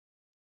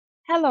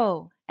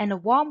Hello, and a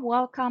warm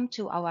welcome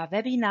to our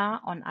webinar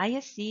on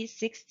IEC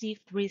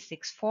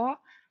 60364,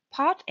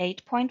 Part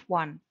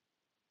 8.1.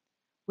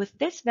 With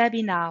this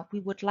webinar, we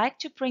would like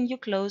to bring you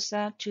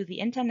closer to the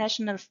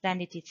international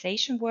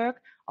standardization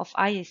work of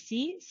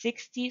IEC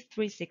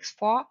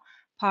 60364,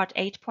 Part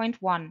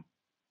 8.1,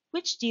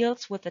 which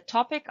deals with the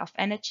topic of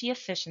energy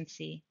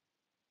efficiency.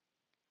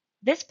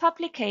 This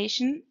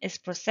publication is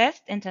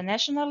processed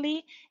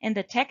internationally in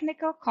the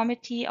Technical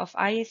Committee of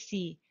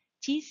IEC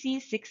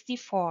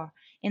TC64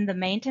 in the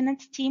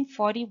Maintenance Team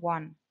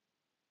 41.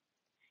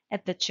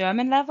 At the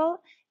German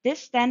level, this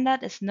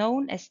standard is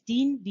known as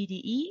DIN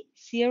VDE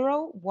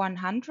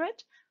 0100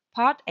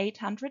 Part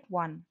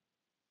 801,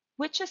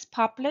 which is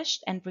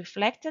published and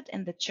reflected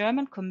in the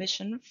German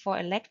Commission for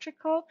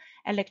Electrical,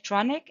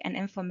 Electronic and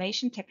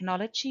Information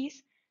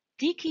Technologies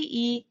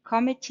DKE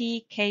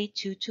Committee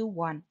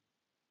K221.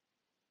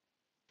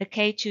 The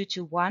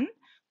K221,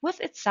 with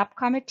its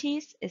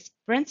subcommittees, is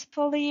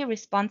principally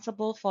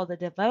responsible for the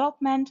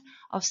development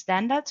of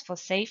standards for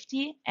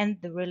safety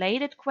and the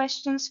related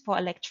questions for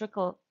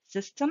electrical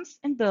systems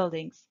in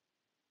buildings.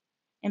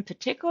 In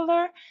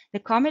particular, the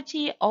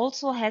committee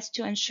also has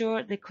to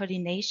ensure the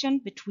coordination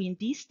between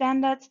these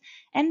standards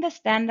and the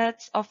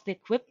standards of the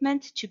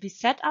equipment to be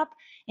set up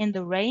in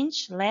the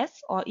range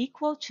less or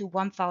equal to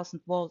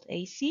 1000 volt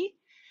AC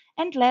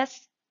and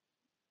less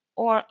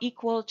or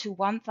equal to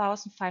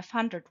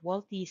 1500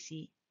 volt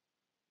DC.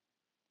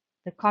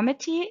 The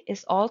committee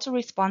is also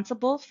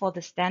responsible for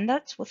the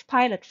standards with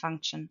pilot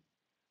function,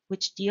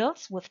 which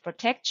deals with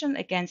protection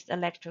against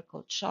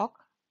electrical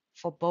shock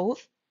for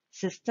both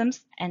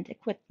systems and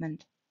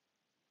equipment.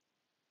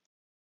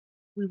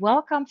 We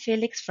welcome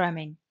Felix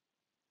Frömming.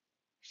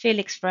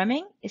 Felix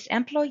Frömming is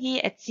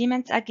employee at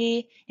Siemens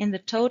AG in the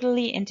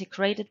Totally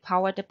Integrated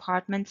Power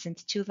Department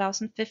since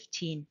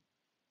 2015.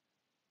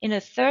 In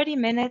a 30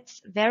 minutes,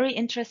 very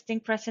interesting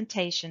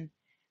presentation,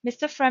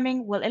 Mr.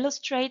 Frömming will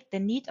illustrate the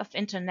need of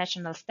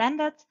international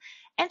standards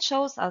and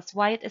shows us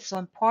why it is so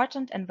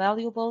important and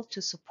valuable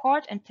to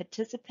support and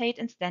participate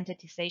in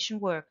standardization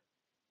work.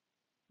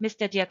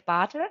 Mr. Dirk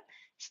Bartel,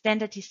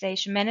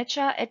 Standardization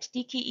Manager at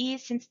DKE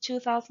since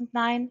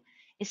 2009,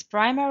 is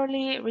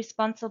primarily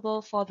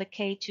responsible for the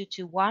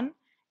K221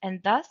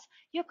 and thus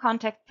your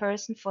contact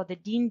person for the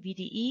DIN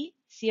VDE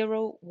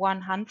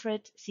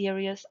 0100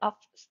 series of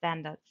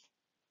standards.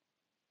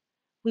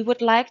 We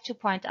would like to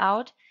point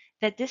out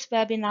that this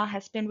webinar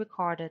has been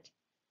recorded.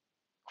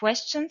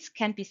 Questions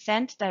can be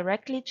sent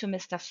directly to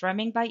Mr.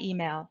 Frömming by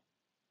email.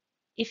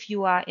 If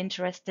you are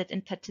interested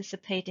in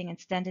participating in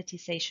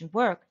standardization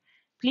work,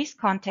 please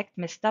contact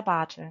Mr.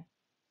 Bartel.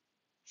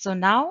 So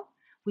now,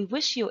 we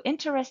wish you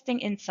interesting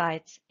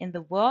insights in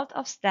the world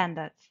of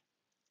standards.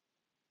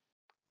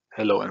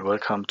 Hello and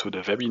welcome to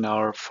the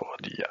webinar for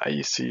the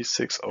IEC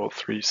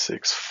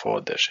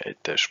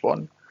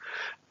 60364-8-1.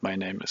 My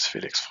name is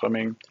Felix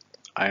Frömming.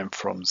 I am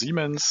from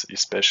Siemens,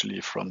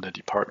 especially from the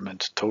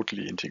department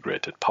Totally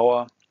Integrated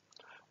Power.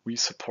 We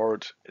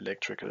support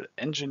electrical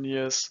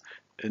engineers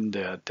in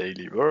their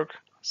daily work,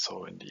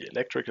 so in the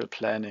electrical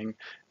planning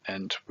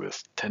and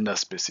with tender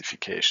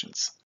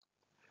specifications.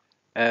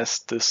 As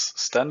this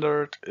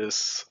standard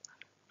is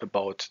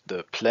about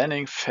the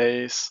planning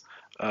phase,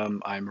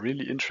 I'm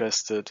really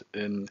interested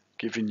in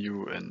giving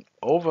you an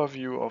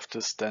overview of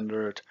the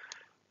standard,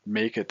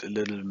 make it a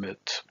little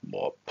bit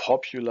more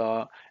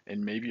popular,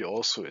 and maybe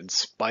also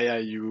inspire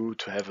you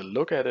to have a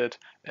look at it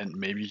and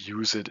maybe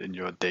use it in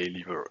your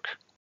daily work.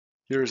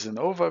 Here's an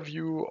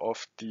overview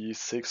of the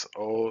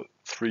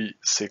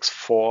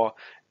 60364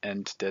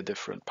 and their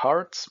different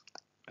parts.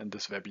 In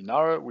this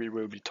webinar, we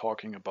will be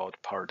talking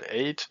about part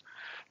 8,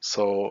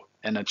 so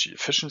energy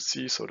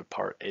efficiency, so the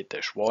part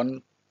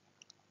 8-1,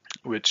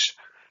 which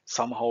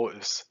somehow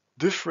is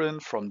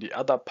different from the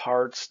other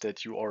parts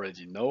that you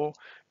already know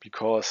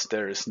because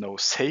there is no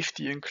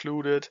safety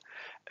included,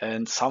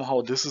 and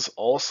somehow this is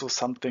also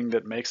something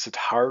that makes it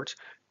hard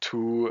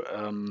to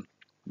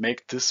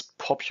make this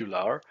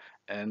popular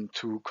and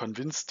to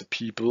convince the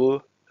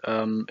people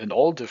in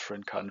all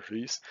different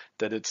countries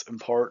that it's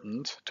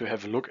important to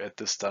have a look at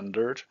the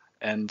standard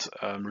and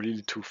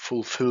really to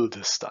fulfill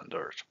this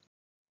standard.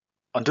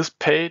 On this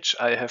page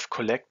I have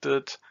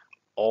collected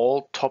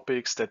all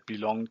topics that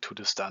belong to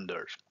the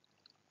standard.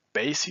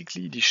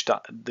 Basically,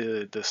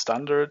 the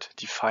standard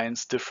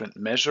defines different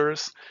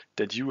measures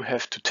that you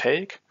have to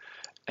take,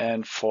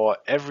 and for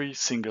every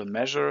single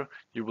measure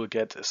you will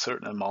get a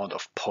certain amount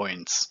of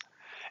points.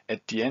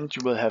 At the end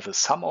you will have a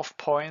sum of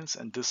points,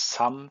 and this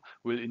sum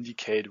will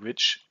indicate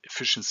which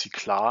efficiency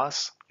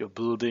class your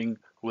building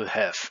will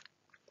have.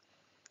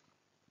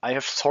 I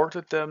have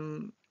sorted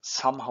them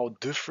somehow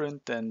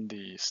different than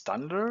the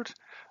standard.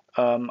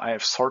 I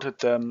have sorted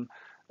them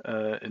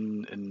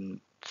in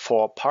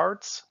 4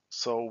 parts.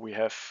 So we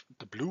have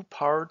the blue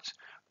part,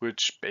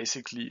 which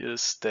basically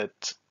is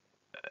that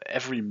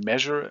every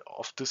measure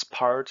of this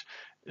part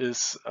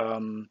is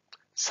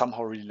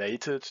somehow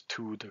related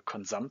to the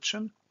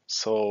consumption.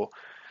 So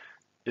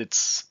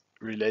it's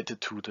related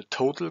to the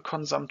total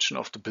consumption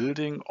of the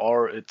building,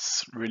 or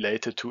it's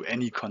related to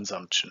any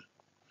consumption.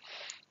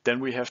 Then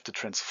we have the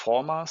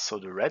transformer, so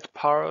the red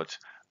part,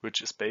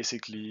 which is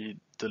basically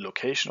the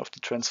location of the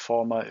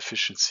transformer,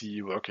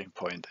 efficiency, working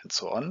point, and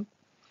so on.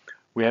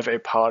 We have a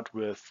part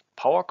with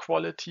power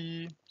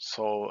quality,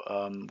 so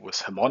with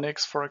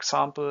harmonics, for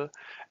example,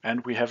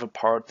 and we have a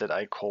part that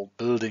I call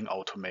building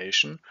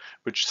automation,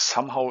 which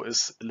somehow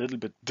is a little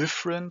bit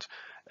different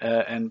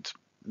and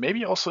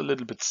maybe also a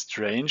little bit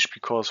strange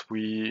because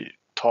we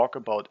talk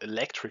about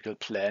electrical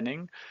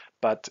planning,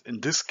 but in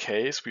this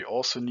case, we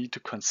also need to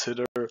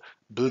consider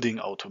building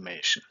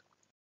automation.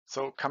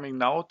 So coming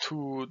now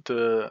to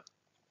the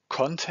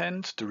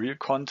content, the real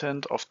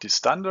content of the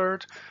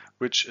standard,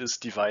 which is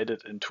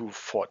divided into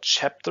 4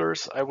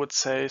 chapters, I would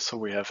say. So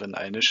we have an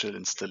initial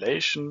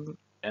installation,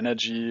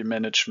 energy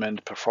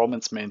management,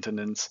 performance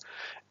maintenance,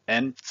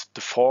 and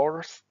the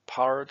 4th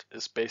part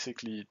is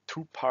basically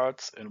 2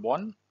 parts in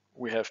one.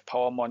 We have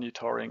power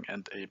monitoring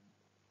and a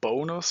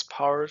bonus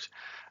part,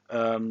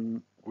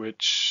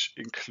 which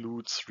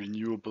includes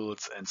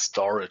renewables and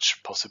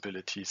storage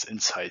possibilities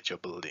inside your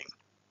building.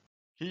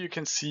 Here you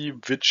can see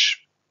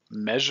which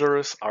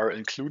measures are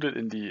included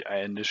in the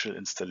initial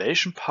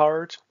installation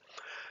part.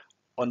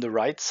 On the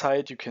right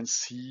side, you can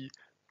see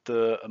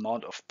the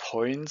amount of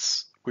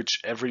points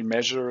which every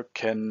measure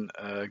can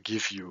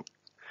give you.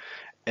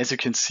 As you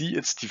can see,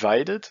 it's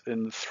divided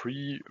in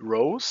 3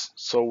 rows.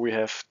 So we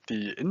have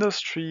the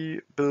industry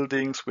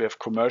buildings, we have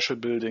commercial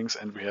buildings,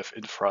 and we have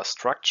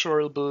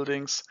infrastructural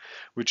buildings,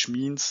 which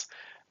means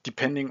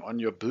depending on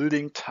your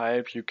building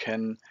type, you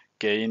can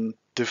gain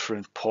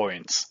different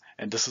points.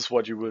 And this is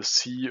what you will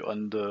see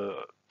on the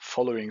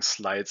following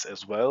slides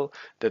as well,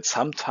 that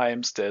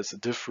sometimes there's a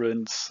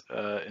difference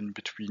in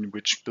between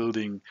which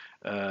building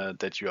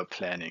that you are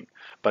planning.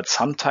 But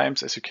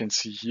sometimes, as you can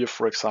see here,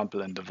 for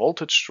example, in the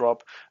voltage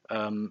drop,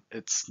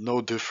 it's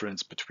no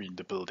difference between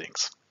the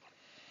buildings.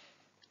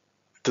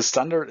 The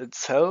standard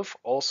itself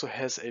also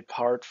has a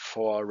part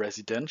for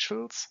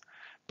residentials,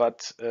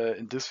 but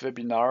in this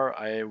webinar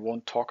I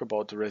won't talk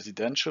about the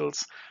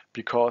residentials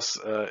because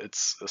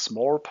it's a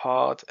small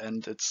part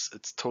and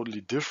it's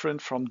totally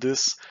different from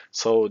this.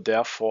 So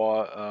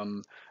therefore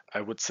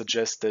I would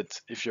suggest that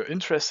if you're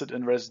interested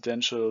in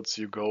residentials,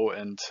 you go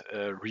and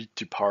read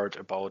the part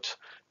about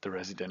the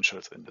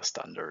residentials in the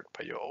standard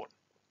by your own.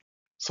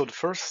 So the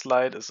first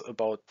slide is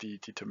about the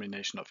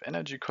determination of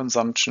energy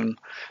consumption.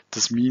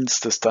 This means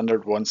the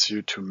standard wants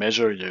you to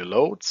measure your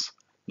loads,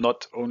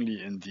 not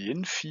only in the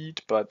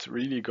in-feed, but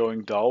really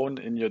going down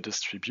in your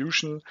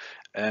distribution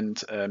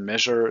and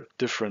measure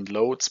different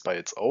loads by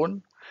its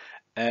own.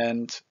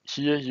 And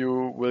here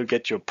you will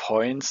get your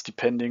points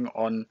depending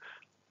on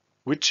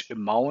which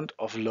amount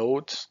of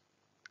load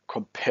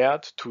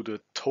compared to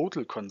the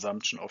total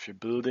consumption of your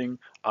building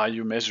are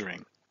you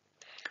measuring.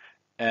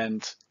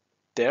 And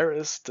there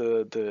is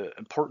the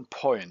important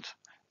point.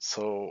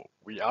 So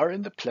we are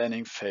in the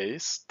planning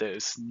phase. There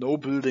is no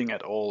building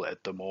at all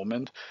at the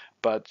moment,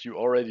 but you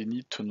already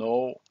need to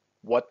know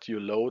what your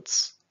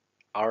loads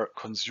are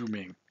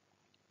consuming.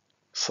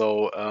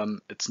 So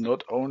it's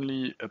not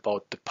only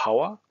about the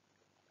power,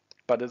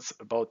 but it's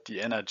about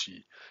the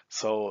energy.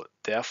 So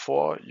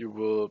therefore, you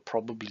will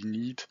probably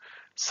need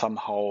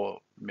somehow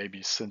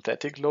maybe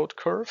synthetic load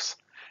curves,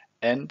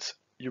 and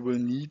you will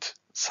need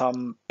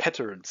some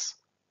patterns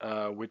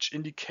which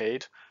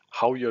indicate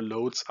how your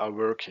loads are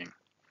working.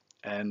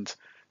 And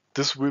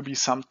this will be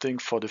something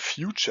for the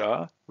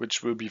future,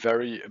 which will be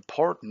very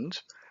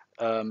important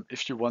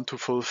if you want to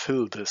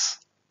fulfill this.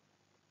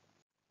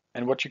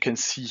 And what you can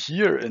see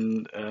here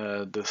in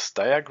this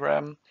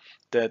diagram,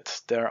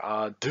 that there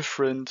are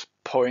different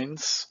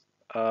points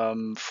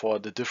for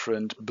the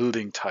different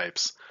building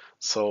types.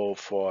 So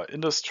for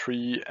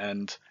industry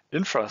and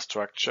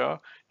infrastructure,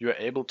 you are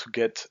able to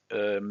get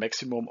a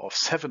maximum of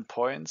 7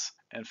 points,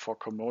 and for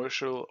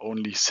commercial,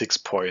 only 6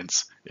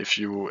 points if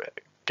you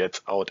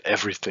get out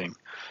everything.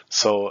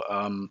 So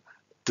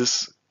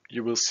this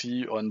you will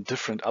see on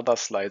different other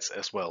slides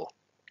as well.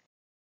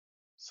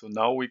 So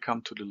now we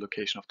come to the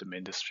location of the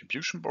main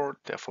distribution board.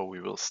 Therefore,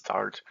 we will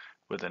start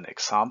with an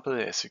example.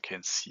 As you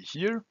can see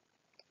here,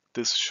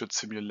 this should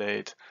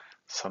simulate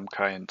some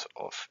kind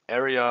of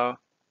area.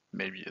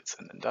 Maybe it's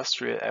an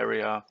industrial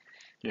area.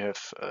 You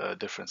have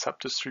different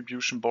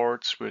sub-distribution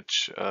boards,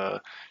 which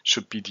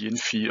should be the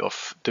infeed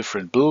of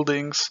different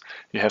buildings.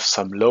 You have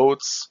some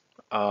loads.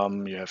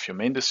 You have your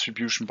main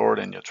distribution board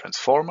and your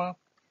transformer.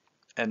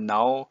 And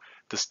now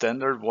the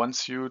standard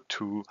wants you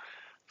to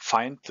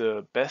find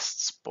the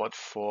best spot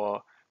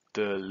for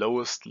the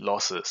lowest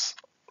losses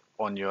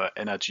on your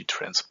energy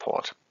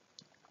transport.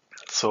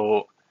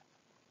 So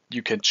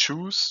you can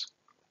choose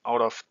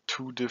out of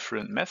 2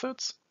 different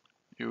methods.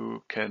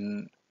 You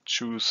can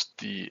choose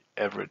the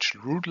average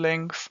route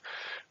length,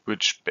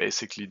 which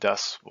basically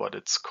does what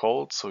it's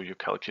called. So you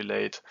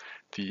calculate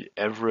the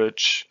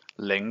average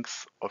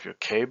length of your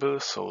cable.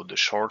 So the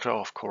shorter,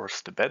 of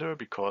course, the better,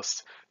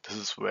 because this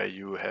is where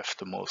you have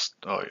the most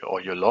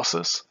or your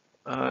losses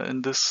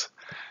in this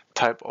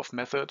type of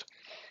method.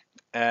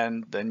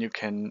 And then you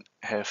can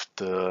have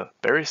the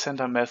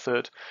barycenter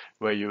method,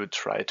 where you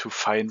try to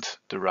find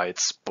the right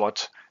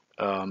spot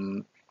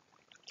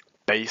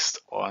based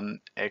on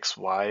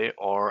XY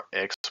or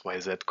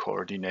XYZ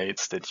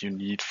coordinates that you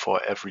need for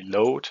every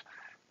load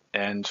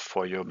and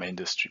for your main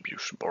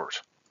distribution board.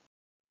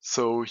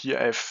 So here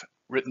I've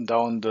written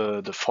down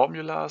the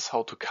formulas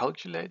how to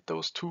calculate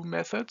those two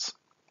methods.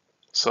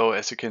 So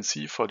as you can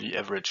see, for the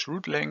average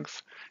route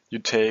length, you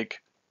take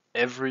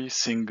every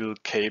single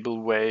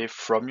cable way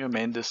from your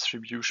main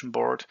distribution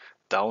board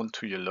down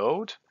to your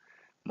load,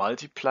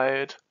 multiply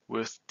it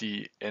with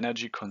the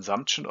energy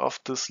consumption of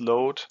this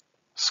load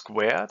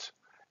squared,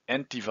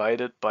 and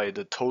divide it by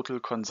the total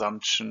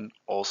consumption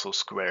also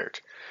squared.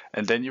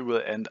 And then you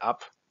will end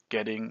up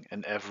getting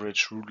an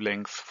average route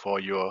length for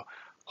your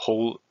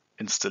whole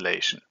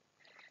installation.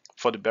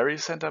 For the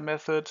barycenter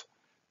method,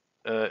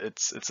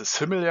 it's a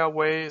similar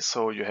way.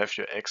 So you have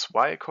your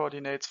XY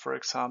coordinates, for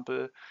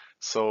example.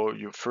 So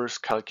you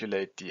first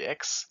calculate the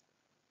X,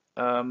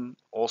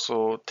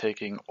 also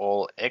taking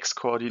all X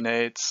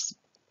coordinates,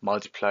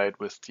 multiplied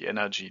with the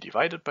energy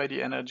divided by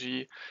the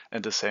energy,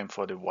 and the same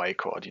for the Y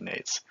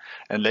coordinates.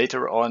 And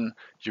later on,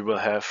 you will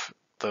have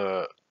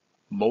the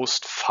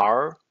most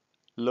far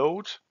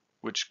load,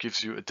 which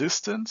gives you a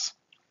distance.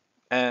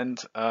 And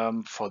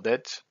for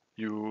that,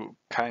 you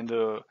kind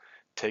of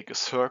take a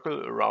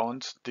circle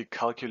around the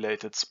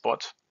calculated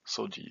spot,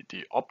 so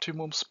the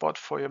optimum spot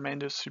for your main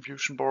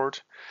distribution board.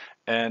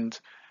 And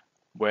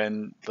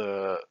when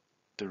the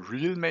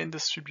real main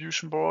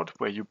distribution board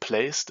where you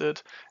placed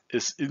it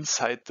is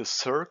inside the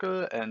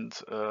circle, and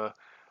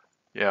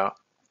yeah,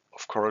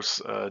 of course,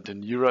 the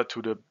nearer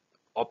to the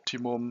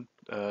optimum,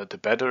 the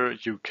better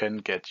you can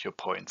get your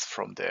points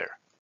from there.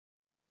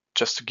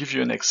 Just to give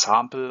you an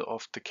example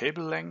of the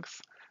cable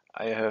length,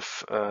 I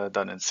have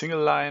done a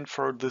single line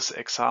for this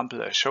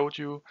example I showed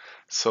you.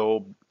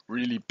 So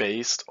really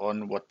based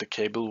on what the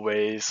cable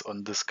ways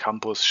on this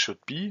campus should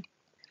be.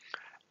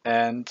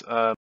 And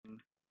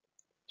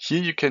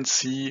here you can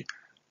see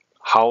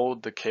how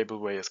the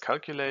cableway is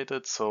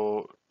calculated.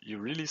 So you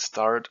really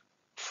start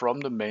from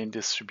the main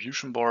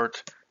distribution board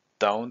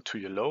down to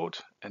your load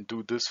and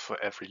do this for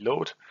every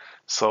load.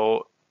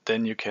 So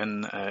then you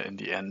can, in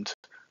the end,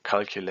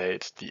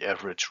 calculate the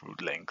average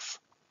route length.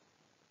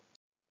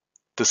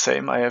 The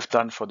same I have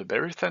done for the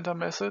barycenter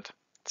method.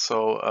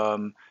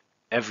 So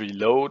every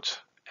load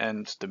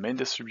and the main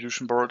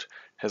distribution board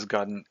has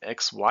gotten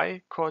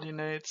XY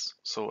coordinates.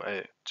 So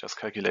I just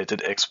calculated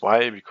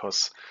XY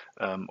because,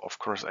 of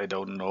course, I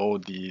don't know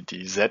the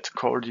Z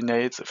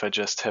coordinates if I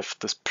just have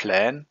this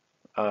plan.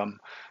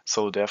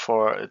 So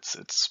therefore,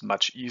 it's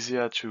much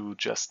easier to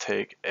just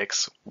take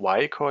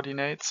XY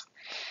coordinates.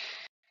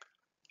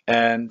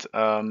 And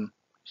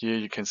here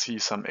you can see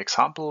some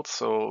examples.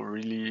 So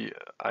really,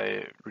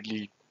 I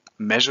really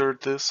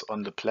measured this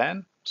on the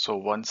plan. So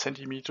 1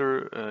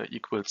 centimeter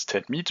equals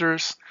 10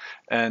 meters.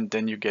 And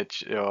then you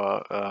get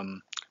your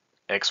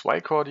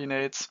XY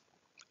coordinates.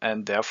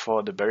 And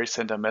therefore, the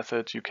barycenter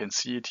method, you can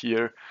see it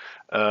here,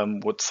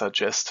 would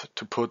suggest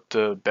to put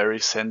the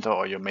barycenter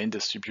or your main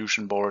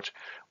distribution board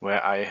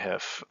where I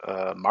have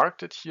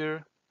marked it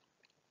here.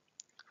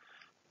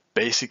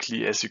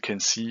 Basically, as you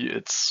can see,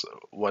 it's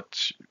what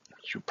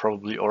you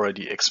probably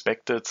already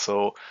expected.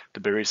 So the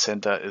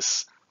barycenter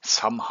is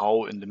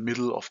somehow in the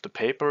middle of the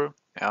paper.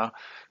 Yeah.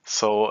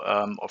 So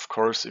of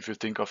course, if you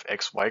think of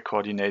XY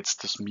coordinates,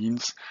 this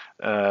means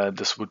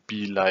this would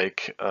be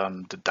like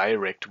the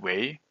direct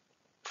way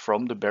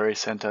from the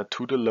barycenter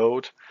to the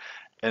load.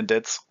 And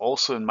that's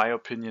also, in my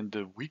opinion,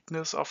 the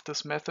weakness of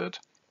this method.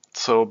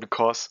 So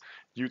because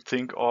you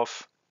think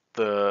of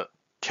the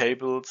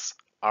cables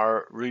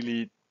are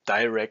really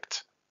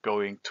direct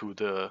going to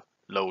the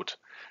load.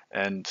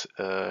 And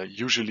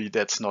usually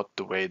that's not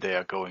the way they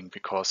are going,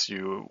 because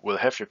you will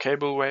have your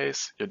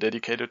cableways, your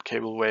dedicated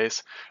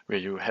cableways, where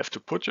you have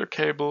to put your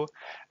cable.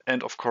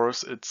 And of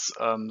course, it's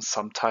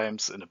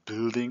sometimes in a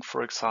building,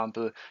 for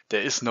example,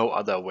 there is no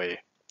other way.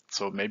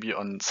 So maybe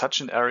on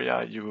such an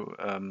area, you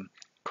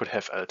could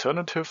have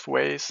alternative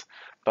ways,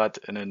 but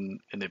in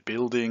a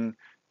building,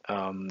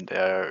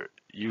 there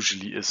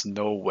usually is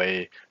no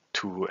way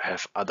to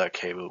have other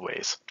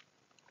cableways.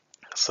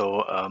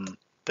 So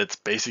that's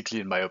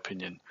basically, in my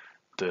opinion,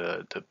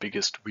 the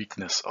biggest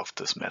weakness of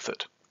this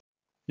method.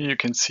 Here you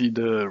can see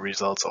the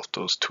results of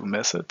those two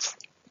methods.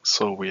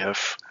 So we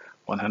have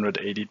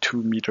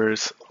 182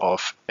 meters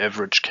of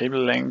average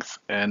cable length,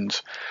 and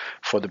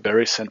for the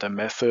barycenter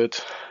method,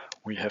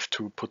 we have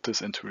to put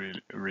this into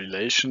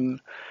relation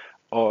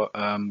or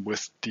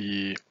with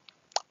the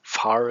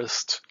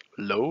farthest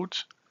load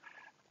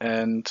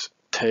and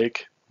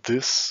take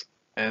this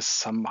as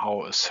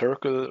somehow a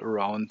circle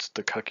around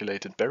the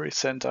calculated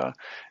barycenter.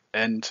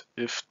 And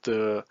if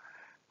the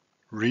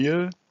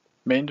real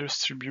main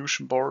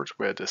distribution board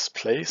where it is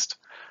placed,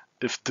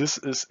 if this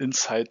is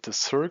inside the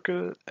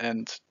circle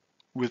and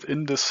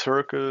within the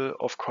circle,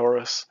 of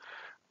course,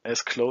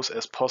 as close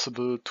as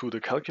possible to the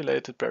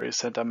calculated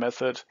barycenter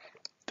method,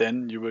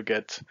 then you will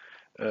get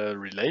a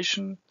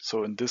relation.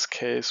 So in this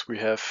case, we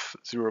have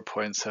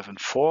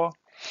 0.74.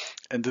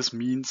 And this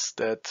means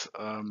that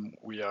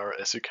we are,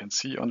 as you can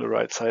see on the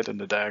right side in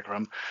the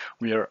diagram,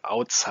 we are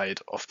outside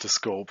of the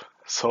scope.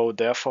 So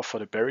therefore, for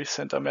the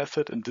barycenter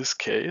method, in this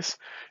case,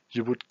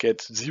 you would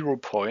get 0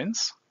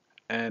 points.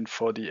 And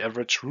for the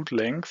average route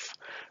length,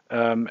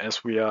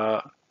 as we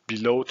are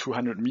below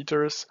 200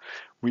 meters,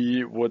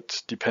 we would,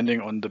 depending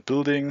on the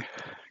building,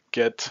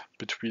 get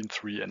between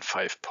 3 and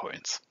 5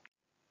 points.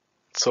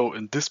 So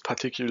in this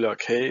particular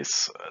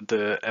case,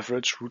 the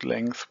average route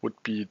length would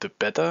be the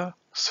better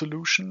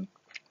solution.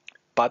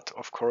 But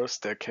of course,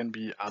 there can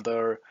be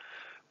other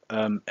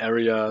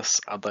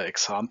areas, other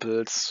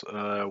examples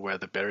where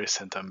the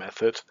barycenter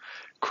method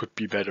could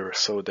be better.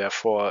 So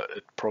therefore,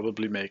 it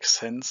probably makes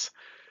sense,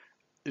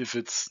 if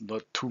it's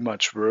not too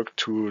much work,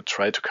 to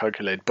try to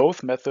calculate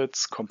both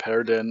methods,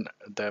 compare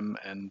them,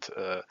 and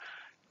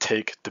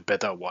take the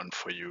better one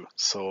for you.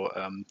 So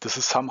this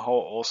is somehow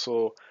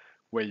also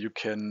where you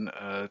can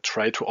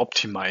try to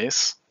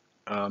optimize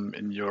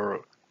in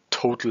your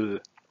total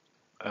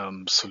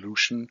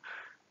solution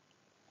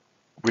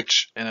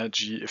which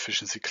energy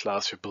efficiency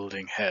class your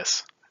building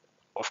has.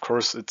 Of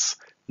course, it's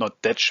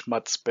not that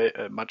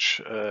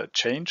much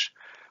change,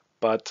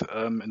 but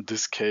in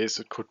this case,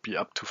 it could be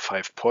up to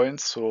 5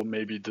 points. So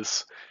maybe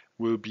this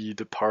will be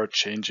the part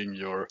changing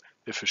your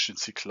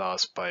efficiency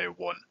class by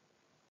 1.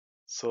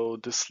 So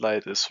this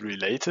slide is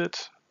related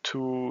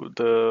to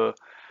the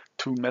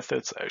two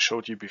methods I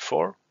showed you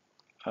before,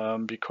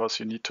 because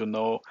you need to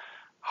know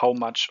how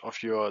much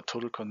of your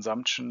total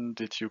consumption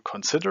did you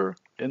consider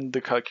in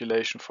the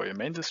calculation for your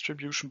main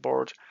distribution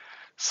board,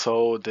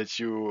 so that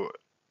you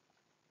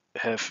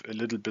have a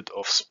little bit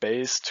of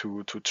space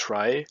to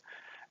try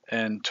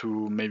and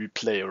to maybe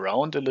play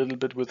around a little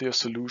bit with your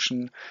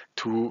solution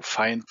to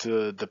find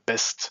the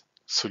best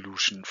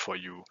solution for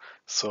you.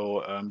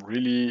 So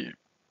really,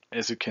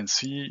 as you can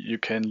see, you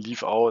can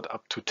leave out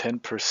up to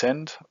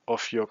 10%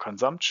 of your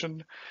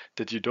consumption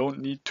that you don't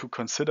need to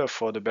consider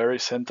for the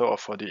barycenter or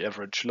for the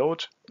average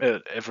load,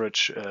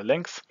 average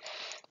length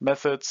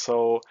method.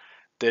 So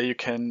there you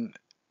can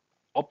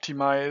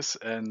optimize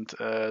and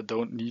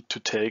don't need to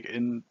take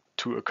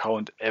into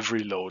account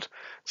every load.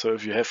 So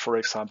if you have, for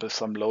example,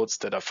 some loads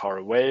that are far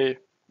away,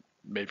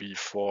 maybe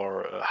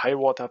for high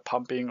water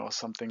pumping or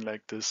something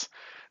like this,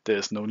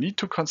 there's no need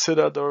to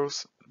consider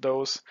those.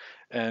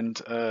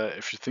 And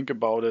if you think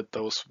about it,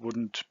 those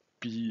wouldn't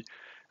be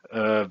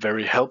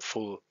very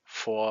helpful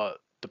for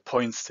the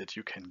points that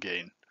you can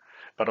gain.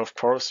 But of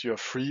course, you're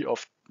free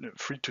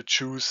to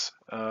choose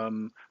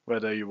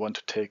whether you want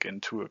to take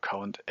into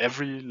account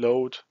every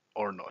load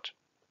or not.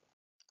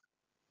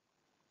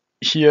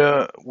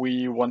 Here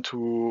we want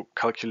to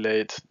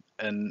calculate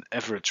an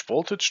average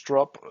voltage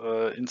drop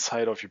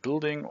inside of your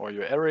building or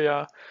your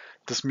area.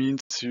 This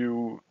means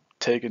you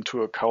take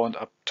into account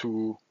up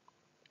to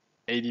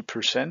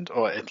 80%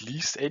 or at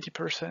least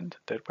 80%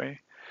 that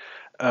way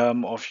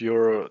of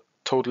your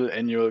total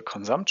annual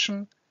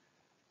consumption.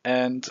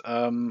 And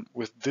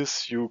with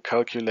this, you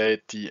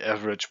calculate the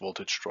average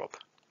voltage drop.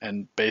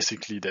 And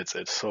basically that's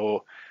it.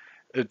 So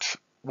it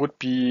would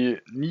be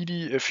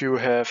needy if you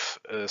have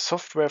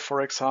software,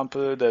 for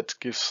example, that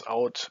gives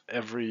out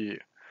every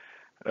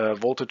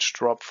voltage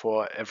drop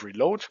for every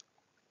load.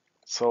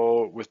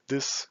 So with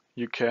this,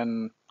 you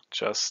can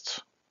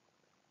just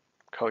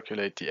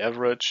calculate the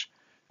average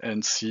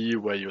and see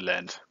where you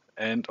land.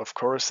 And of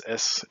course,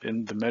 as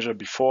in the measure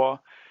before,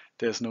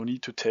 there's no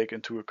need to take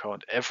into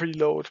account every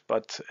load,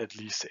 but at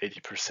least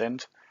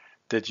 80%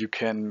 that you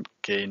can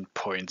gain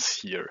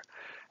points here.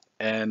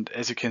 And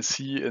as you can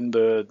see in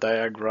the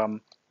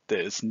diagram,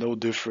 there is no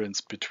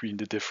difference between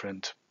the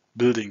different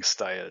building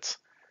styles.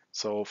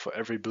 So for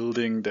every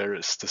building, there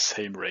is the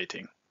same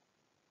rating.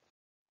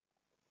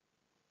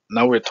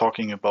 Now we're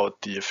talking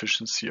about the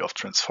efficiency of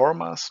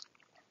transformers.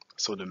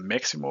 So the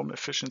maximum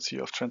efficiency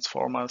of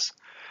transformers.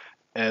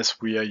 As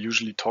we are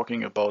usually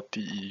talking about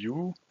the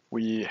EU,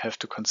 we have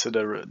to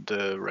consider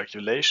the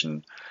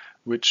regulation,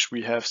 which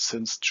we have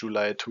since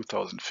July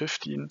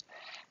 2015.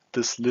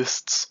 This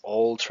lists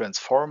all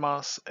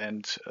transformers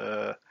and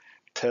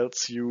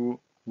tells you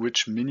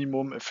which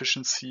minimum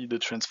efficiency the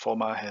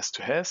transformer has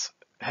to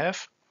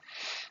have.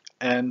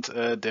 And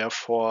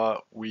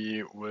therefore,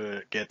 we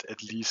will get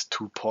at least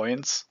 2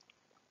 points.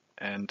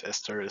 And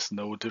as there is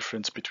no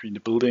difference between the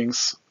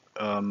buildings,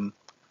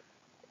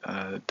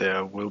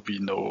 there will be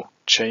no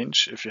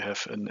change if you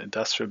have an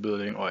industrial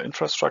building or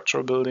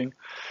infrastructure building.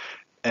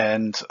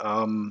 And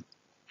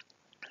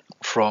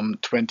from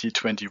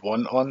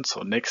 2021 on,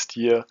 so next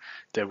year,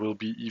 there will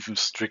be even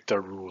stricter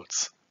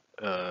rules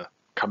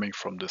coming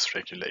from this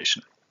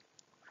regulation.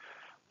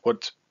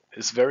 What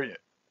is very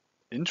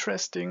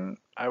interesting,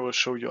 I will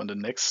show you on the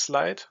next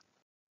slide.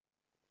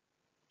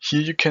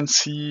 Here you can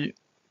see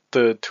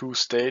the two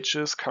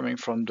stages coming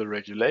from the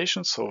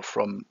regulation, so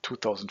from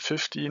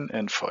 2015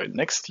 and for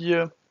next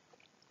year.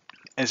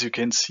 As you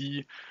can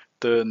see,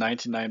 the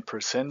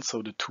 99%,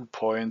 so the 2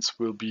 points,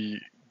 will be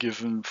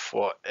given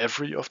for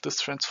every of these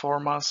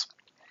transformers.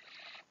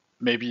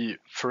 Maybe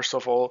first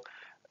of all,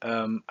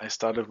 I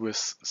started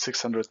with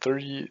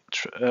 630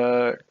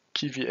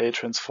 kVA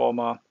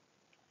transformer,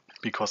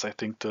 because I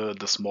think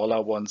the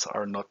smaller ones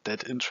are not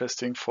that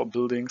interesting for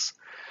buildings.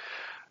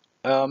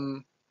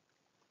 What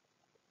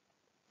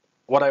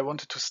I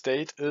wanted to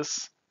state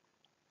is,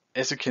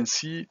 as you can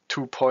see,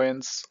 2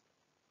 points,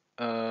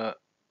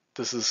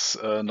 this is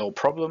no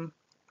problem,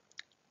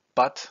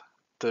 but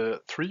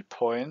the 3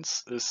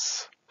 points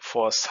is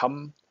for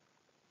some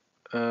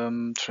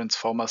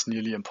transformers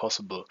nearly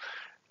impossible,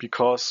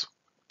 because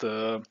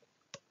the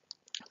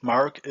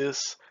mark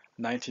is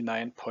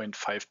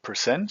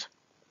 99.5%.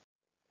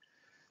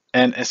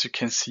 And as you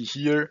can see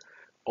here,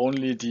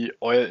 only the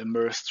oil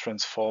immersed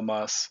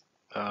transformers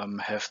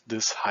have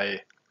this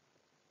high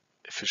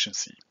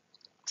efficiency.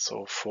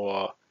 So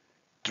for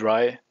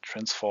dry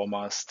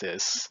transformers,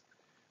 there's,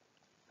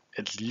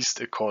 at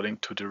least according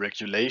to the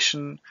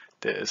regulation,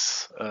 there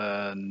is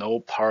no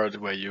part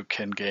where you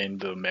can gain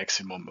the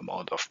maximum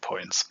amount of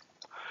points.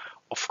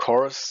 Of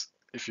course,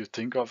 if you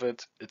think of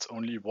it, it's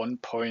only 1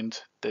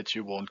 point that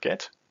you won't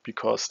get,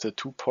 because the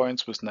 2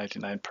 points with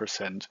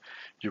 99%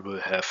 you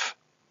will have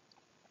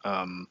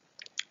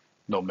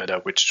no matter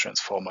which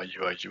transformer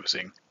you are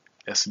using,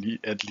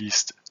 at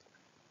least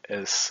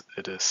as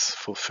it is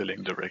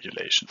fulfilling the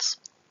regulations.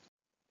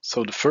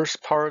 So the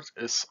first part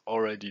is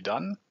already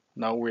done.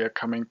 Now we are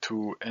coming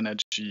to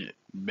energy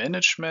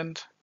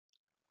management.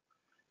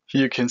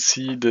 Here you can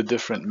see the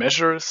different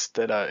measures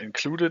that are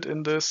included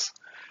in this.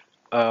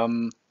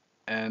 And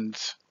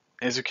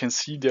as you can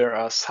see, there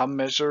are some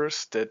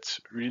measures that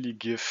really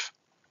give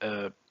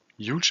a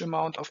huge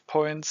amount of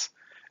points,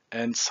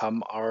 and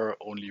some are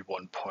only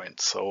 1 point.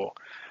 So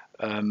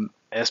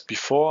as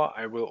before,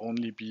 I will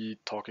only be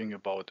talking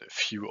about a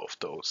few of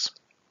those.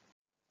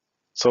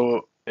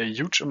 So a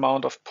huge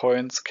amount of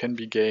points can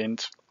be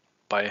gained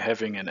by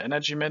having an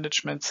energy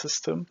management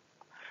system,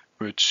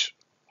 which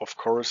of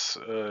course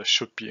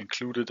should be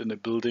included in a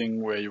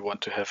building where you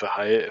want to have a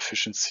high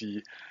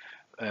efficiency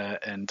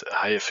and a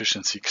high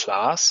efficiency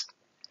class.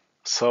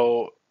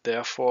 So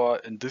therefore,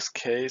 in this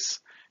case,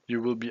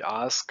 you will be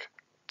asked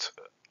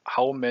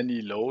how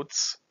many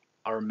loads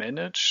are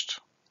managed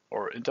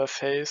or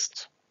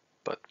interfaced,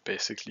 but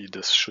basically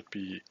this should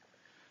be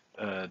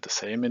the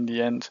same in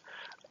the end,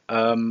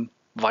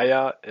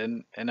 via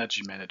an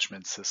energy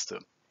management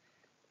system.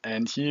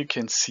 And here you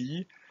can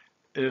see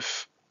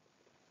if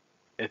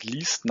at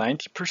least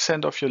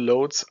 90% of your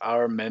loads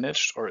are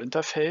managed or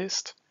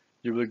interfaced,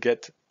 you will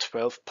get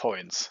 12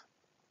 points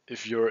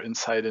if you're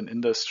inside an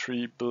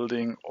industry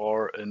building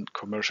or a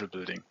commercial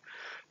building.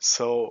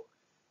 So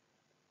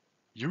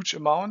huge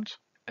amount,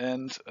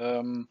 and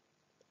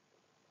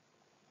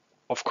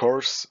of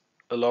course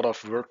a lot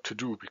of work to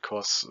do,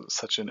 because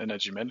such an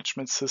energy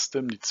management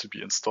system needs to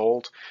be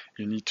installed.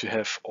 You need to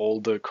have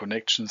all the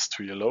connections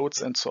to your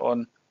loads and so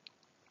on.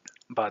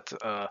 But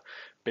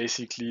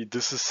basically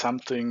this is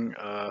something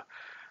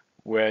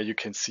where you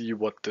can see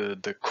what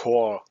the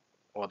core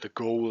or the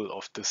goal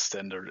of this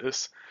standard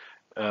is.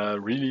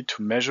 Really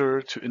to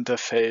measure, to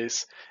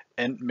interface,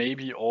 and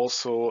maybe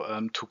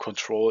also to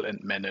control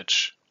and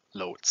manage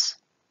loads.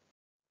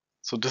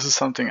 So this is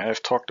something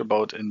I've talked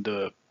about in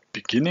the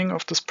beginning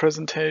of this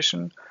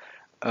presentation.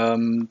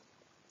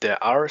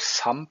 There are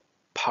some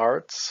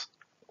parts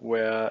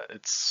where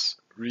it's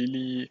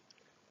really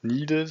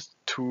needed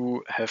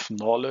to have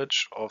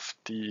knowledge of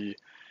the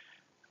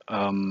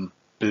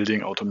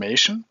building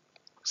automation.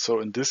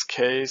 So in this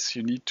case,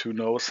 you need to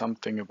know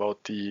something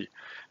about the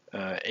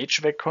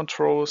HVAC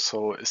control.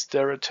 So is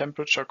there a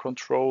temperature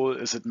control?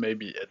 Is it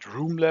maybe at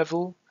room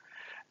level?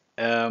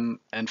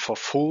 And for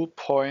full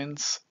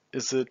points,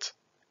 is it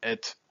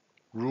at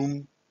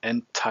room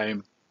and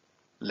time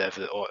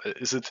level, or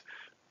is it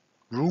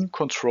room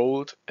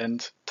controlled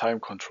and time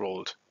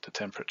controlled, the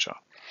temperature?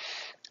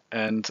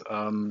 And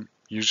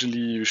usually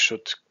you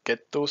should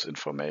get those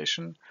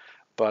information,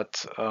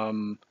 but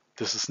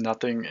this is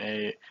nothing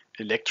a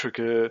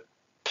electrical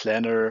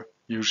planner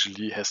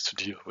usually has to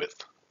deal with.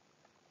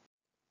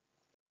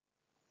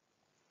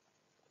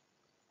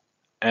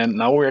 And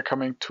now we are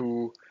coming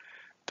to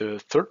the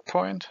third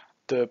point,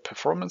 the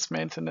performance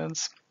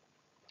maintenance.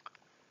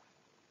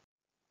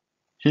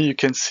 Here you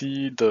can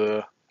see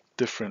the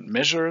different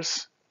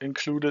measures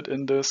included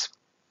in this.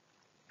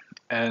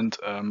 And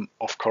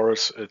of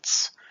course,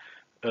 it's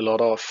a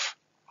lot of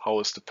how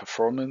is the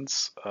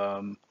performance,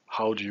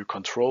 how do you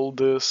control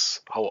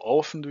this, how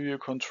often do you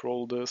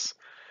control this,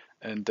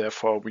 and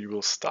therefore we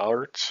will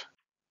start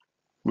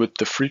with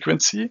the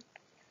frequency.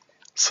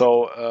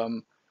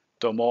 So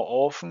the more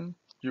often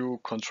you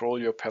control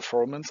your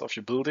performance of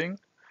your building,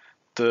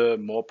 the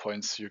more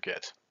points you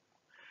get.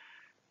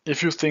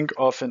 If you think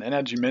of an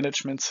energy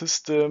management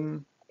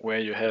system where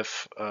you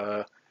have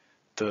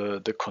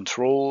the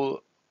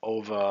control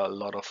over a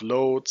lot of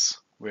loads,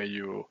 where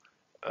you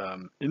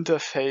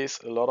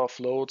interface a lot of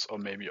loads, or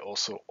maybe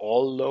also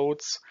all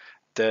loads,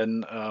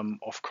 then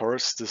of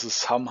course this is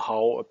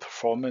somehow a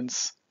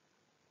performance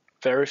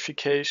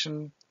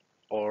verification,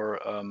 or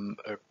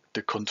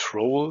the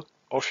control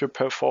of your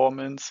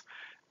performance,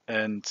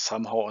 and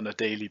somehow on a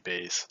daily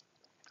basis,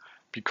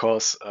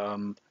 because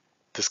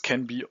this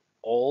can be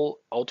all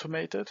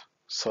automated.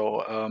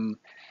 So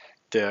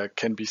there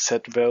can be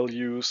set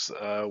values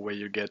where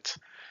you get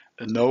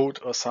a note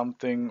or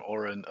something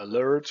or an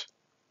alert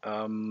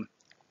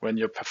when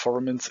your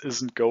performance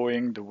isn't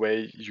going the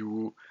way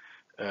you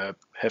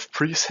have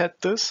preset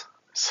this.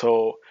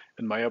 So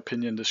in my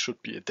opinion, this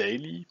should be a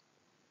daily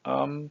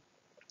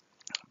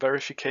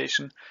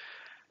verification.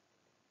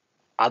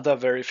 Other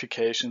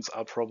verifications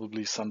are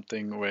probably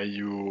something where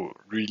you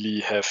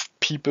really have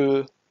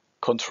people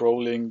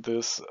controlling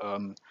this.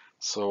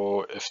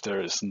 So if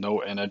there is no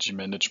energy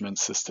management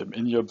system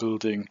in your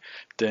building,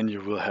 then you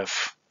will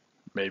have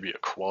maybe a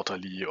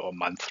quarterly or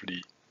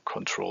monthly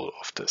control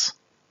of this.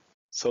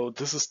 So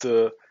this is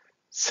the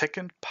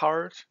second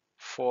part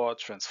for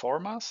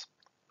transformers.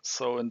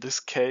 So in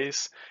this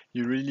case,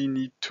 you really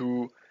need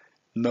to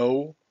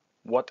know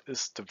what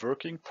is the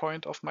working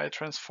point of my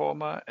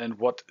transformer and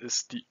what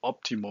is the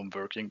optimum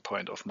working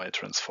point of my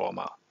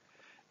transformer.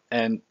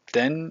 And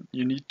then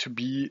you need to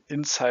be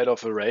inside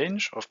of a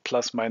range of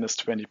plus minus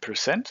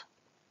 20%,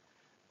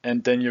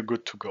 and then you're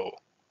good to go.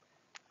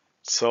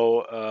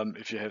 So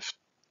if you have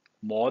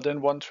more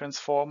than one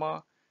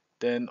transformer,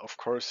 then of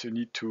course you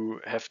need to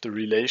have the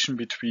relation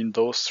between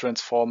those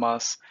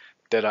transformers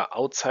that are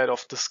outside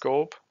of the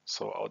scope,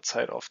 so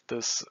outside of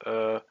this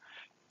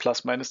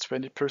plus minus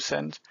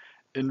 20%,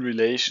 in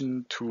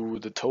relation to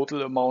the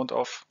total amount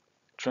of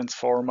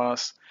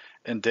transformers.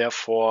 And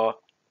therefore,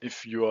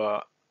 if you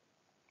are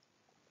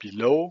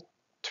below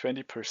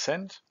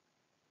 20%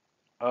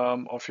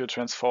 of your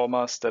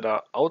transformers that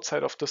are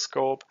outside of the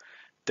scope,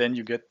 then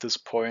you get this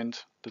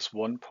point, this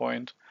 1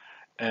 point,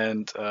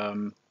 and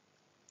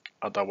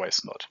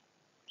otherwise not.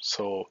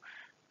 So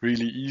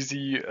really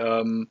easy.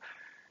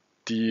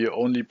 The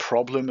only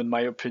problem, in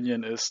my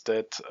opinion, is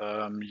that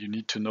you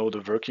need to know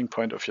the working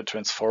point of your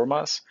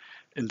transformers.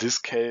 In this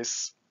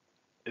case,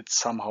 it's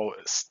somehow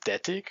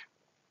static,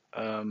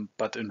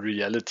 but in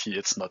reality,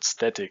 it's not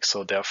static.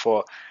 So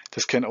therefore,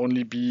 this can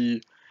only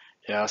be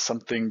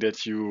something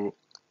that you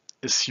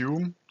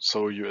assume.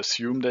 So you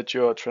assume that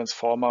your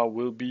transformer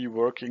will be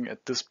working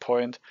at this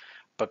point,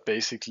 but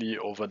basically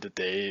over the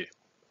day,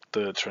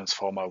 the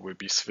transformer will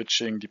be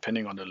switching,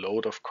 depending on the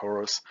load, of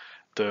course,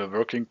 the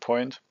working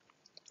point.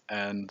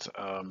 And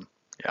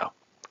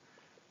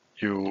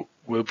you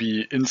will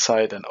be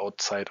inside and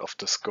outside of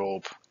the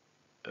scope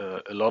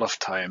a lot of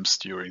times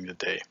during the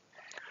day.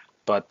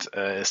 But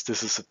as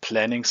this is a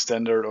planning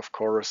standard, of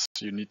course,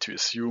 you need to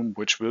assume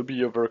which will be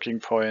your working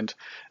point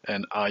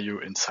and are you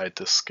inside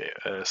the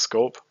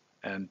scope,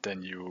 and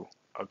then you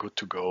are good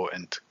to go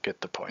and get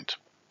the point.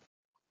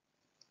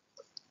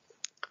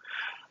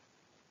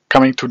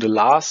 Coming to the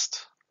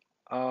last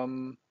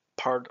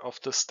part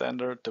of the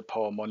standard, the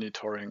power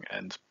monitoring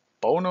and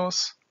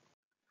bonus.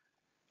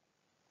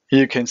 Here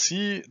you can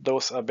see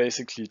those are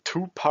basically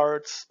two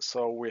parts.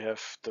 So we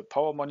have the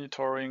power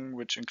monitoring,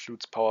 which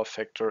includes power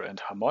factor and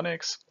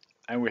harmonics.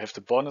 And we have the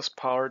bonus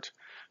part,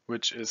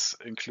 which is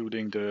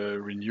including the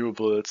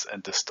renewables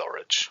and the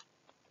storage.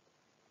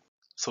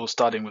 So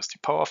starting with the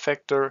power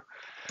factor,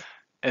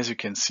 as you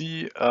can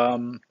see,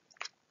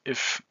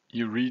 if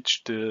you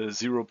reach the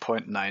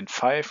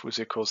 0.95 with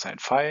your cosine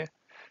phi,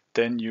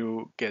 then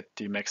you get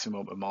the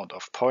maximum amount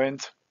of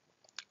points.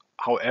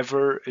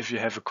 However, if you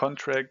have a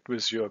contract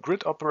with your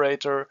grid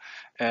operator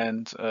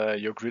and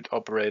your grid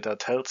operator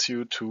tells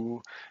you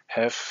to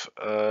have,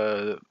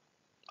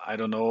 I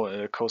don't know,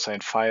 a cosine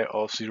phi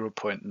of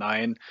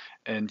 0.9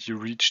 and you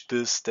reach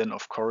this, then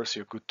of course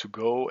you're good to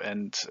go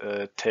and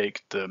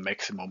take the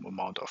maximum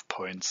amount of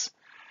points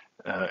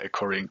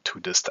according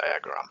to this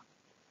diagram.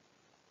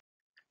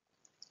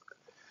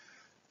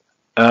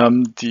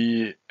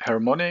 The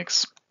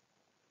harmonics,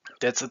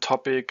 that's a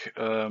topic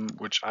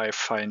which I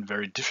find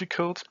very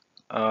difficult.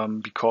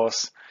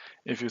 Because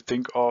if you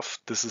think of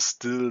this is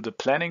still the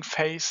planning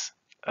phase,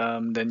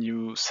 then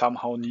you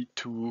somehow need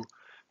to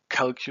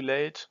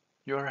calculate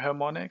your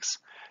harmonics.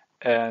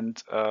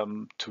 And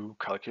to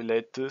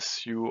calculate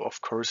this, you of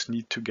course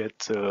need to get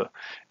the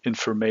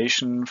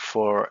information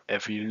for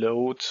every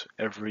load,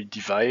 every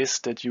device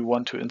that you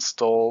want to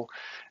install.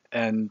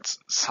 And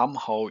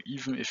somehow,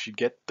 even if you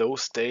get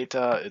those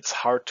data, it's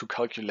hard to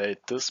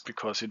calculate this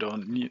because you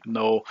don't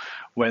know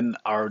when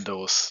are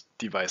those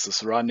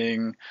devices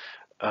running,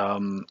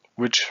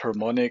 which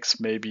harmonics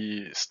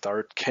maybe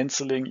start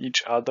canceling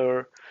each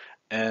other,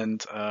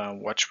 and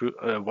what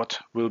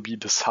will be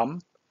the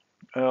sum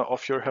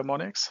of your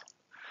harmonics.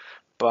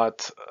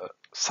 But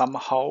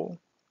somehow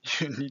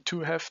you need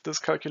to have this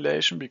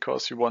calculation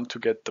because you want to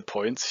get the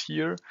points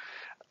here.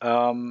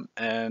 And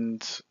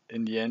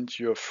in the end,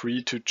 you're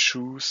free to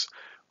choose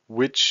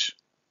which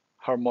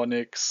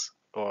harmonics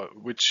or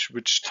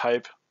which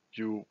type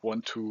you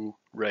want to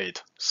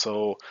rate.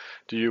 So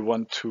do you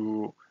want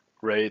to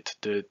rate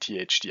the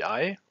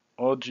THDI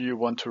or do you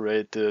want to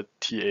rate the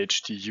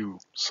THDU,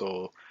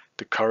 so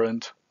the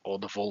current or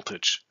the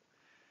voltage?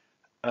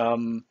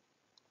 I'm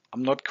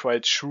not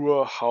quite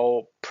sure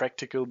how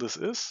practical this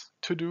is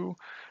to do,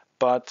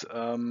 but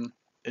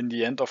in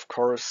the end, of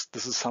course,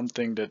 this is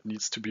something that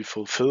needs to be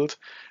fulfilled.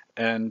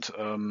 And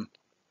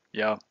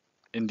yeah,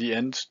 in the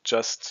end,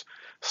 just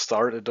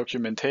start a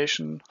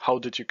documentation. How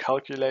did you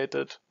calculate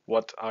it?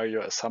 What are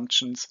your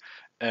assumptions?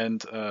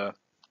 And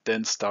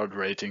then start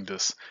rating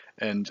this.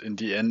 And in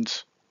the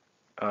end,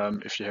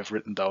 if you have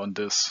written down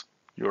this,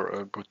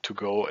 you're good to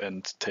go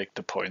and take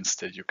the points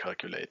that you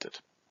calculated.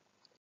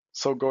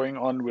 So going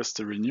on with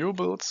the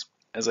renewables,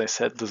 as I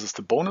said, this is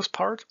the bonus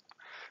part.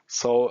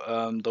 So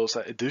those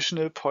are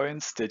additional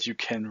points that you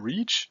can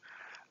reach.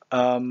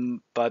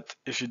 But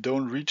if you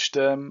don't reach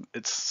them,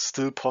 it's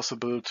still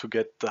possible to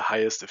get the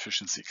highest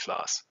efficiency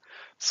class.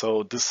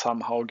 So this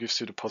somehow gives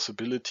you the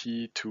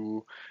possibility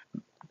to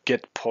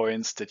get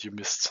points that you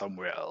missed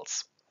somewhere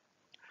else.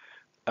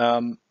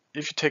 If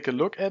you take a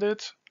look at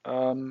it,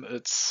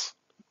 it's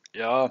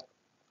a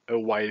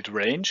wide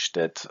range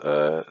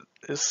that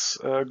is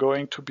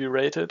going to be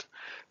rated.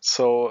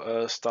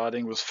 So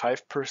starting with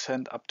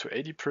 5% up to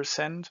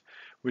 80%,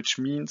 which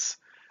means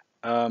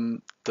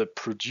the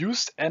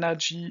produced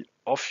energy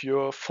of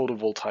your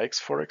photovoltaics,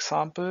 for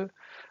example,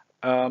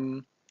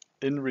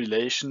 in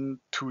relation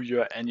to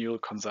your annual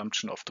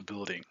consumption of the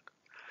building.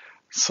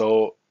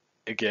 So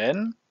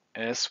again,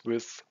 as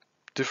with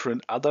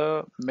different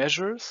other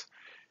measures,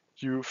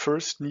 you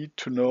first need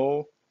to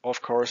know,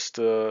 of course,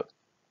 the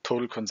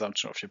total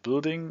consumption of your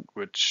building,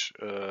 which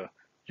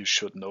you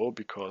should know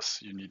because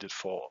you need it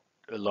for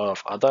a lot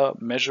of other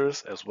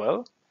measures as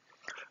well.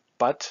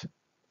 But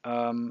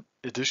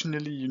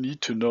additionally, you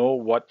need to know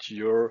what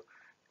your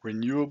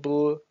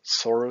renewable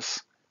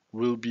source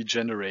will be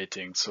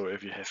generating. So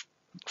if you have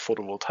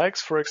photovoltaics,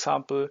 for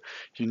example,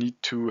 you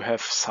need to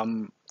have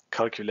some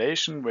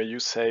calculation where you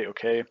say,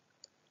 okay,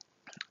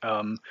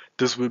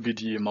 this will be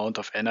the amount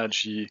of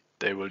energy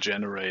they will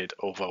generate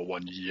over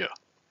 1 year.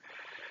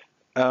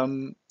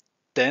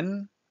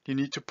 Then you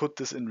need to put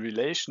this in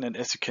relation, and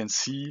as you can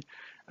see,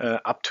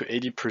 up to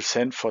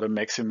 80% for the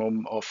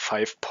maximum of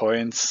 5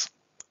 points.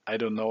 I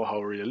don't know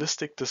how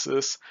realistic this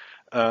is.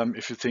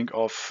 If you think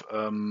of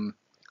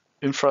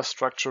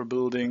infrastructure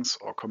buildings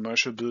or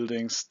commercial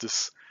buildings,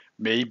 this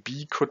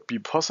could be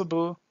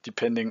possible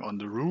depending on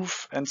the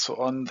roof and so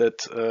on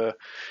that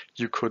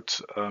you could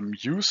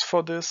use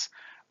for this.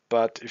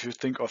 But if you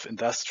think of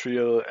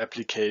industrial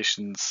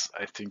applications,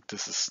 I think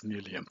this is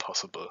nearly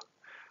impossible.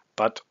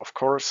 But of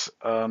course,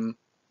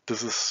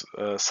 this is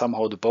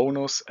somehow the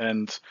bonus,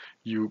 and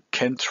you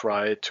can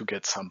try to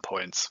get some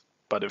points.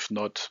 But if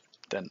not,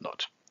 then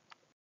not.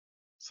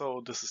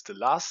 So this is the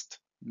last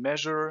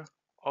measure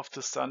of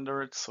the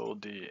standard. So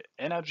the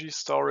energy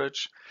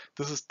storage.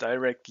 This is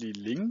directly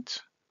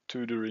linked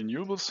to the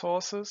renewable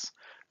sources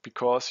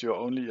because you're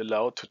only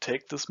allowed to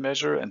take this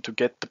measure and to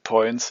get the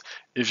points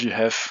if you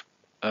have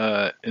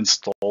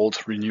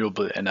installed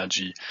renewable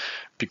energy.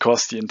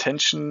 Because the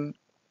intention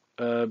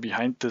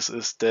behind this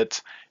is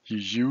that you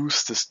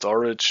use the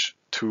storage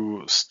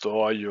to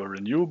store your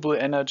renewable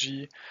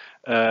energy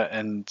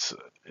and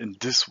in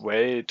this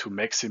way to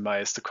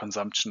maximize the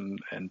consumption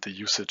and the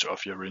usage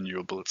of your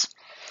renewables.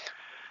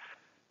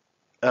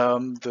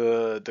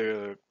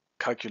 The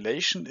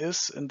calculation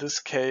is in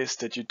this case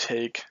that you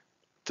take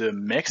the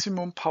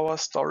maximum power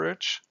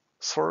storage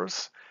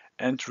source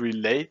and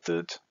relate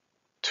it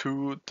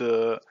to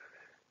the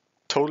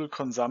total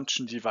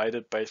consumption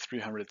divided by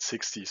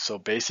 360. So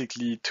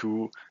basically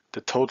to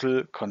the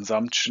total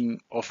consumption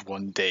of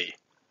 1 day.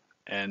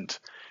 And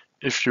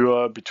if you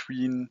are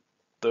between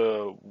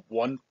the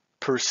 1%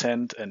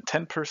 and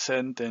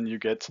 10%, then you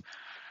get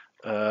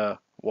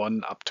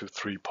 1 up to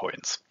 3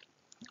 points.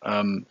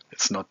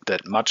 It's not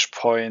that much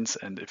points.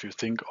 And if you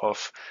think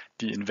of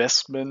the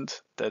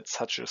investment that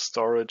such a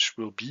storage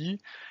will be,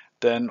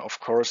 then of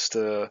course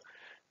the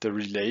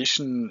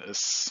relation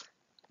is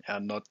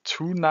not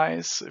too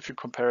nice if you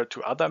compare it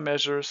to other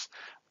measures,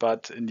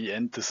 but in the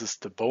end, this is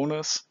the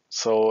bonus.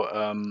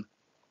 So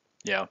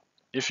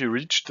if you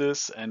reach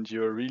this and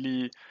you're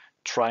really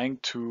trying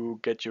to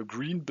get your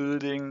green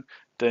building,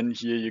 then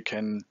here you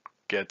can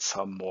get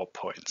some more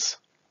points.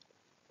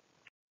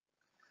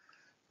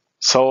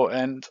 So,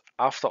 and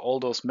after all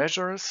those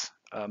measures,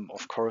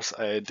 of course,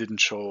 I didn't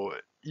show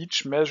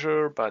each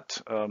measure,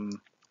 but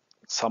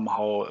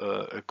somehow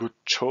a good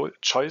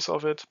choice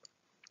of it.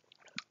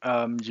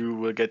 You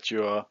will get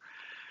your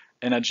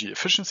energy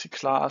efficiency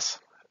class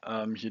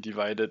here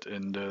divided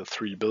in the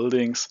 3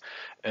 buildings,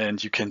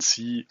 and you can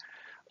see,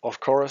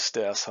 of course,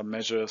 there are some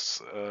measures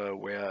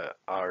where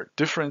are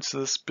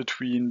differences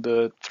between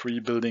the 3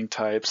 building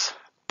types,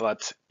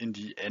 but in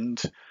the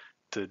end,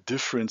 the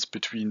difference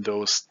between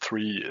those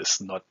 3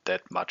 is not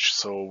that much.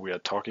 So we are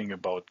talking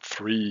about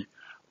 3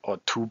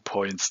 or 2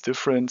 points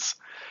difference.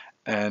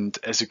 And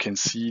as you can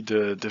see,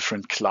 the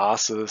different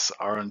classes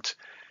aren't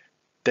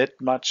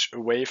that much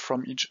away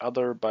from each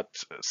other,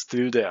 but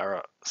still there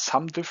are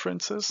some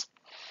differences.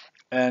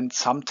 And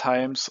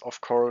sometimes, of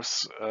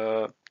course,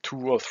 2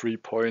 or 3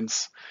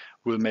 points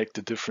will make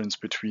the difference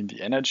between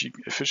the energy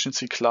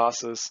efficiency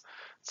classes.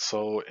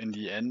 So in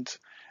the end,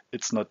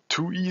 it's not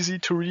too easy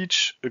to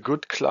reach a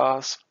good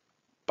class,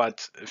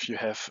 but if you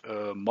have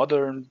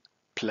modern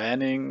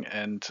planning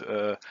and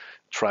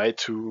try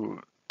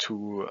to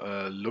to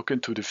look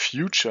into the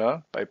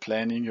future by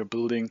planning your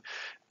building,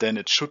 then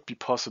it should be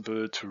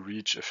possible to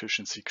reach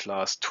efficiency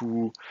class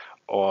 2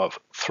 or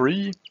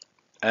 3,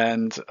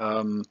 and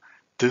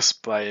this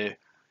by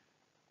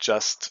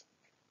just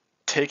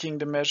taking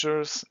the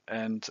measures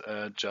and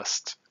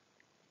just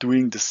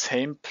doing the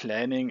same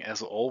planning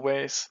as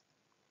always,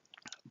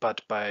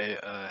 but by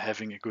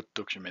having a good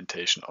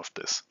documentation of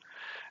this.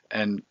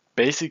 And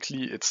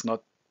basically, it's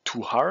not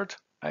too hard,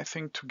 I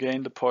think, to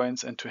gain the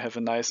points and to have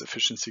a nice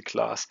efficiency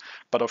class.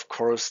 But of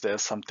course,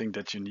 there's something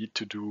that you need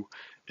to do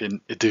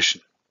in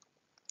addition.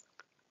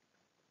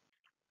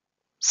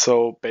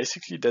 So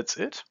basically, that's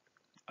it.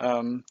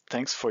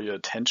 Thanks for your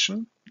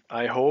attention.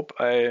 I hope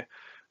I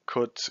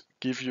could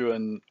give you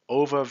an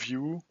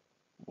overview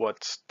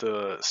what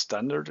the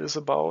standard is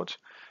about.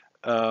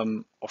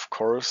 Of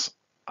course,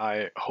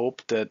 I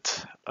hope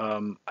that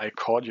I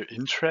caught your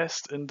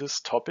interest in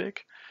this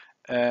topic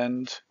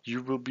and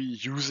you will be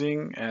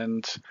using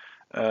and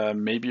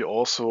maybe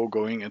also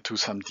going into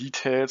some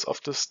details of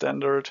the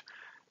standard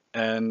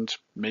and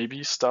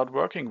maybe start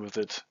working with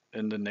it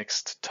in the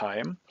next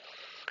time.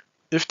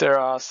 If there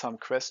are some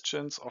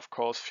questions, of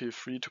course, feel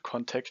free to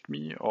contact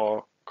me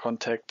or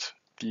contact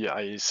the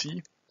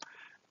IEC.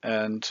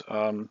 And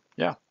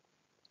yeah,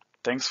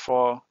 thanks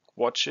for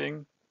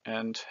watching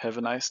and have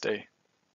a nice day.